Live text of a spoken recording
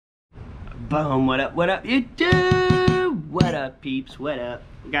Boom, what up, YouTube? What up, peeps, what up?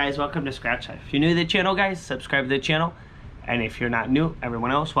 Guys, welcome to Scratch Life. If you're new to the channel, guys, subscribe to the channel. And if you're not new,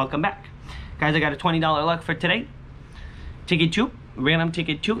 everyone else, welcome back. Guys, I got a $20 luck for today. Ticket 2, random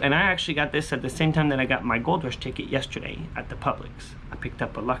ticket 2. And I actually got this at the same time that I got my Gold Rush ticket yesterday at the Publix. I picked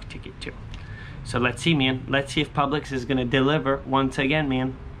up a luck ticket too. So let's see, man. Let's see if Publix is going to deliver once again,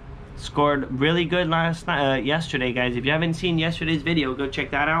 man. Scored really good yesterday, guys. If you haven't seen yesterday's video, go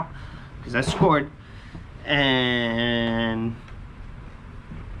check that out, because I scored. And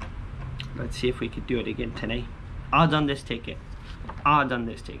let's see if we could do it again today. Odds on this ticket,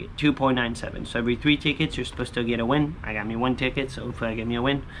 2.97. So every 3 tickets you're supposed to get a win. I got me 1 ticket, so hopefully I get me a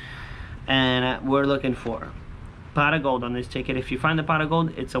win. And we're looking for pot of gold on this ticket. If you find the pot of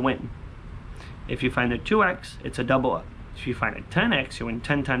gold, it's a win. If you find the 2x, it's a double up. If you find a 10x, you win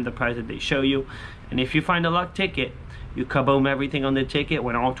 10 times the prize that they show you. And if you find a luck ticket, you kaboom everything on the ticket,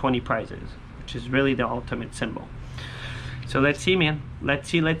 win all 20 prizes, which is really the ultimate symbol. So let's see, man. Let's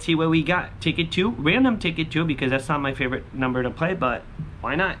see what we got. Ticket 2, random ticket 2, because that's not my favorite number to play, but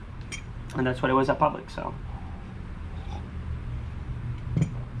why not? And that's what it was at Publix, so.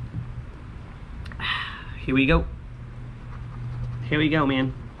 Here we go. Here we go,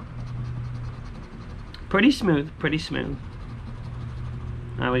 man. Pretty smooth, pretty smooth.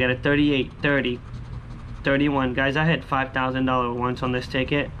 We got a 38, 30, 31. Guys, I had $5,000 once on this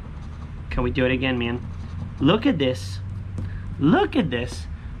ticket. Can we do it again, man? Look at this. Look at this.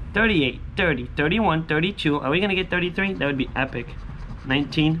 38, 30, 31, 32. Are we going to get 33? That would be epic.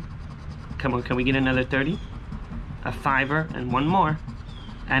 19. Come on, can we get another 30? A 5er and 1 more.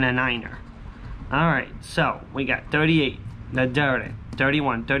 And a 9er. Alright, so we got 38. The dirty.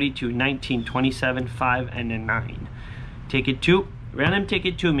 31, 32, 19, 27, 5, and a 9. Ticket 2. Random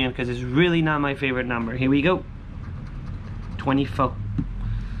ticket 2, man, because it's really not my favorite number. Here we go. 24.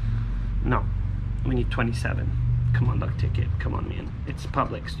 No, we need 27. Come on, luck ticket. Come on, man. It's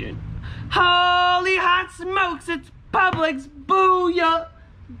Publix, dude. Holy hot smokes! It's Publix! Booyah!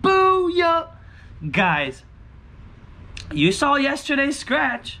 Booyah! Guys, you saw yesterday's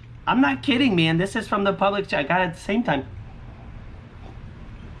scratch. I'm not kidding, man. This is from the Publix. I got it at the same time.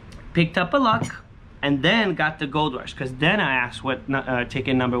 Picked up a luck, and then got the Gold Rush, because then I asked what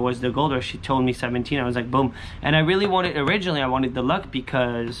ticket number was the Gold Rush. She told me 17. I was like, boom. And I really wanted, originally I wanted the luck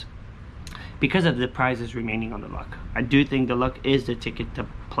because of the prizes remaining on the luck. I do think the luck is the ticket to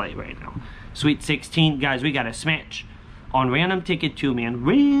play right now. Sweet 16, guys, we got a smash on random ticket 2, man.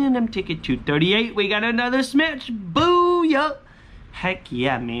 Random ticket 2. 38, we got another smash. Booyah! Heck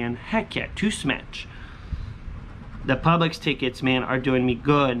yeah, man. Heck yeah, 2 smash. The Publix tickets, man, are doing me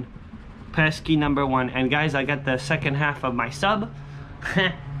good. Pesky number 1. And guys, I got the second half of my sub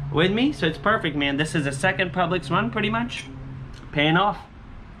with me, so it's perfect, man. This is a second Publix run, pretty much. Paying off.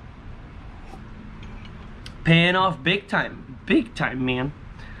 Paying off big time. Big time, man.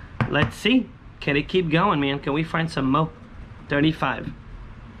 Let's see. Can it keep going, man? Can we find some more? 35.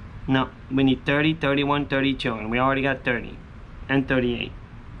 No, we need 30, 31, 32, and we already got 30. And 38.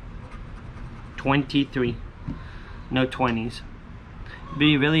 23. No 20s.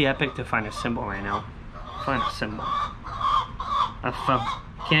 Be really epic to find a symbol right now. Find a symbol.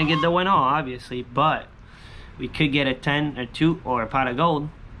 Can't get the win all, obviously, but we could get a 10 or 2 or a pot of gold.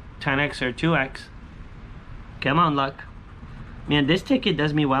 10x or 2x. Come on, luck. Man, this ticket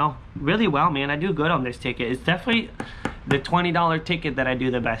does me well. Really well, man. I do good on this ticket. It's definitely the $20 ticket that I do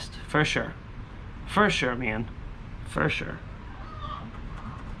the best. For sure. For sure, man. For sure.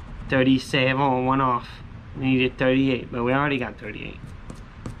 37, 1 off. We needed 38, but we already got 38.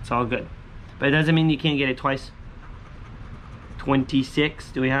 It's all good. But it doesn't mean you can't get it twice.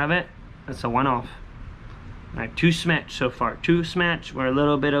 26, do we have it? That's a 1 off. Alright, 2 smash so far. 2 smash, we're a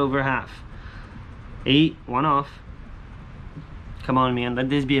little bit over half. 8, 1 off. Come on, man,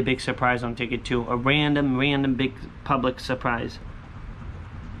 let this be a big surprise on ticket 2. A random big Publix surprise.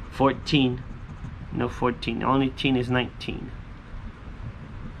 14. No 14, the only teen is 19.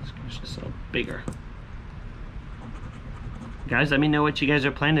 It's just a little bigger. Guys, let me know what you guys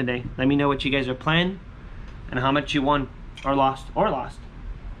are playing today. Let me know what you guys are playing and how much you won or lost.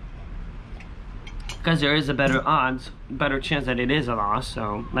 Because there is a better odds, better chance that it is a loss,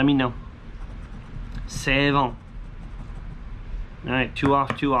 so let me know. C'est bon. Alright, 2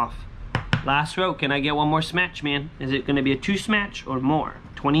 off, 2 off. Last row, can I get one more smash, man? Is it going to be a 2 smash or more?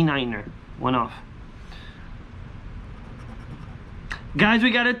 29er, 1 off. Guys,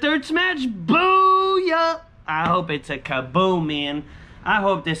 we got a 3rd smash. Booyah! I hope it's a kaboom, man. I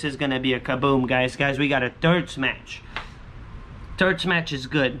hope this is going to be a kaboom, guys. Guys, we got a 3rd smash. 3rd smash is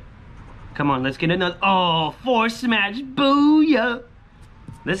good. Come on, let's get another. Oh, 4th smash. Booyah.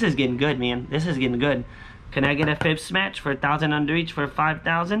 This is getting good, man. This is getting good. Can I get a fifth smash for 1,000 under each for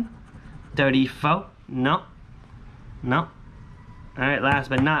 5,000? 34. No. No. Alright, last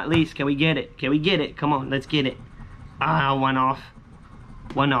but not least, can we get it? Can we get it? Come on, let's get it. Ah, one off.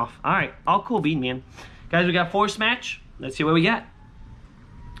 One off. Alright, all cool bean, man. Guys, we got 4 smash. Let's see what we got.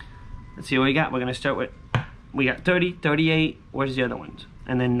 Let's see what we got. We're going to start with, we got 30, 38. Where's the other ones?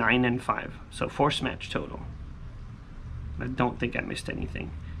 And then 9 and 5. So 4 smash total. I don't think I missed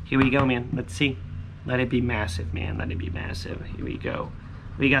anything. Here we go, man. Let's see. Let it be massive, man. Let it be massive. Here we go.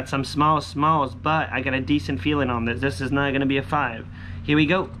 We got some smalls, but I got a decent feeling on this. This is not going to be a 5. Here we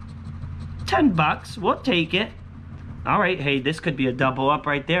go. 10 bucks. We'll take it. All right. Hey, this could be a double up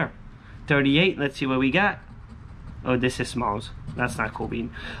right there. 38. Let's see what we got. Oh, this is smalls. That's not cool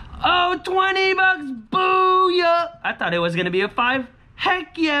bean. Oh, 20 bucks. Booyah. I thought it was going to be a 5.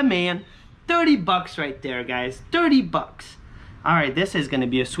 Heck yeah, man. 30 bucks right there, guys. 30 bucks. All right, this is going to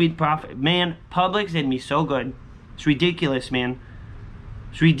be a sweet profit. Man, Publix did me so good. It's ridiculous, man.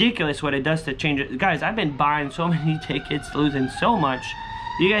 It's ridiculous what it does to change it. Guys, I've been buying so many tickets, losing so much.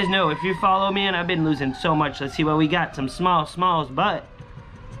 You guys know, if you follow me, and I've been losing so much. Let's see what we got. Some smalls, but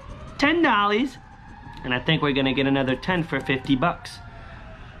 $10. And I think we're going to get another 10 for 50 bucks.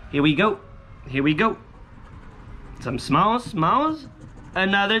 Here we go. Here we go. Some smalls.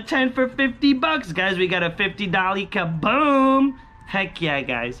 Another 10 for 50 bucks. Guys, we got a $50 kaboom. Heck yeah,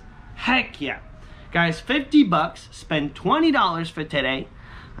 guys. Heck yeah. Guys, 50 bucks. Spend $20 for today.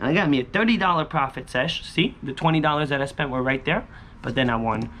 And I got me a $30 profit sesh. See, the $20 that I spent were right there. But then I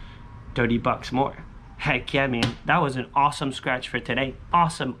won 30 bucks more. Heck yeah, man. That was an awesome scratch for today.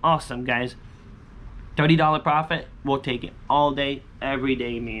 Awesome, awesome, guys. $30 profit, we'll take it all day, every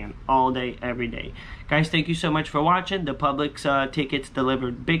day, man. All day, every day. Guys, thank you so much for watching. The Publix tickets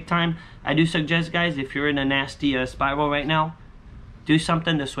delivered big time. I do suggest, guys, if you're in a nasty spiral right now, do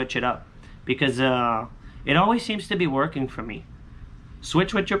something to switch it up. Because it always seems to be working for me.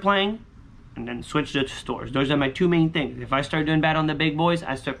 Switch what you're playing, and then switch to stores. Those are my 2 main things. If I start doing bad on the big boys,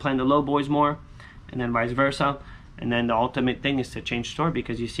 I start playing the low boys more, and then vice versa. And then the ultimate thing is to change store,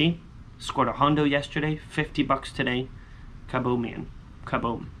 because you see, scored a hundo yesterday, 50 bucks today. Kaboom, man.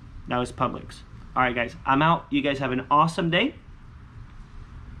 Kaboom. That was Publix. Alright, guys. I'm out. You guys have an awesome day.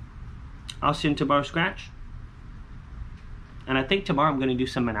 I'll see you in tomorrow's scratch. And I think tomorrow I'm going to do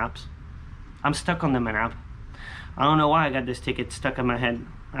some Manaps. I'm stuck on the Manap. I don't know why I got this ticket stuck in my head.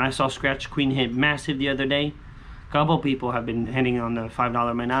 And I saw Scratch Queen hit massive the other day. A couple people have been hitting on the $5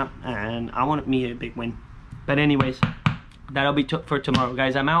 Manap. And I want me a big win. But anyways, that'll be for tomorrow,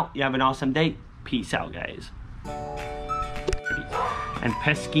 guys. I'm out. You have an awesome day. Peace out, guys. And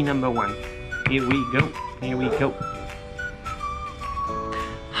pesky number 1. Here we go. Here we go.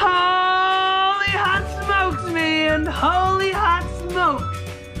 Holy hot smokes, man. Holy hot smokes.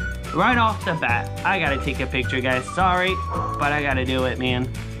 Right off the bat, I gotta take a picture, guys. Sorry, but I gotta do it,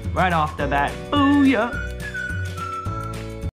 man. Right off the bat. Booyah.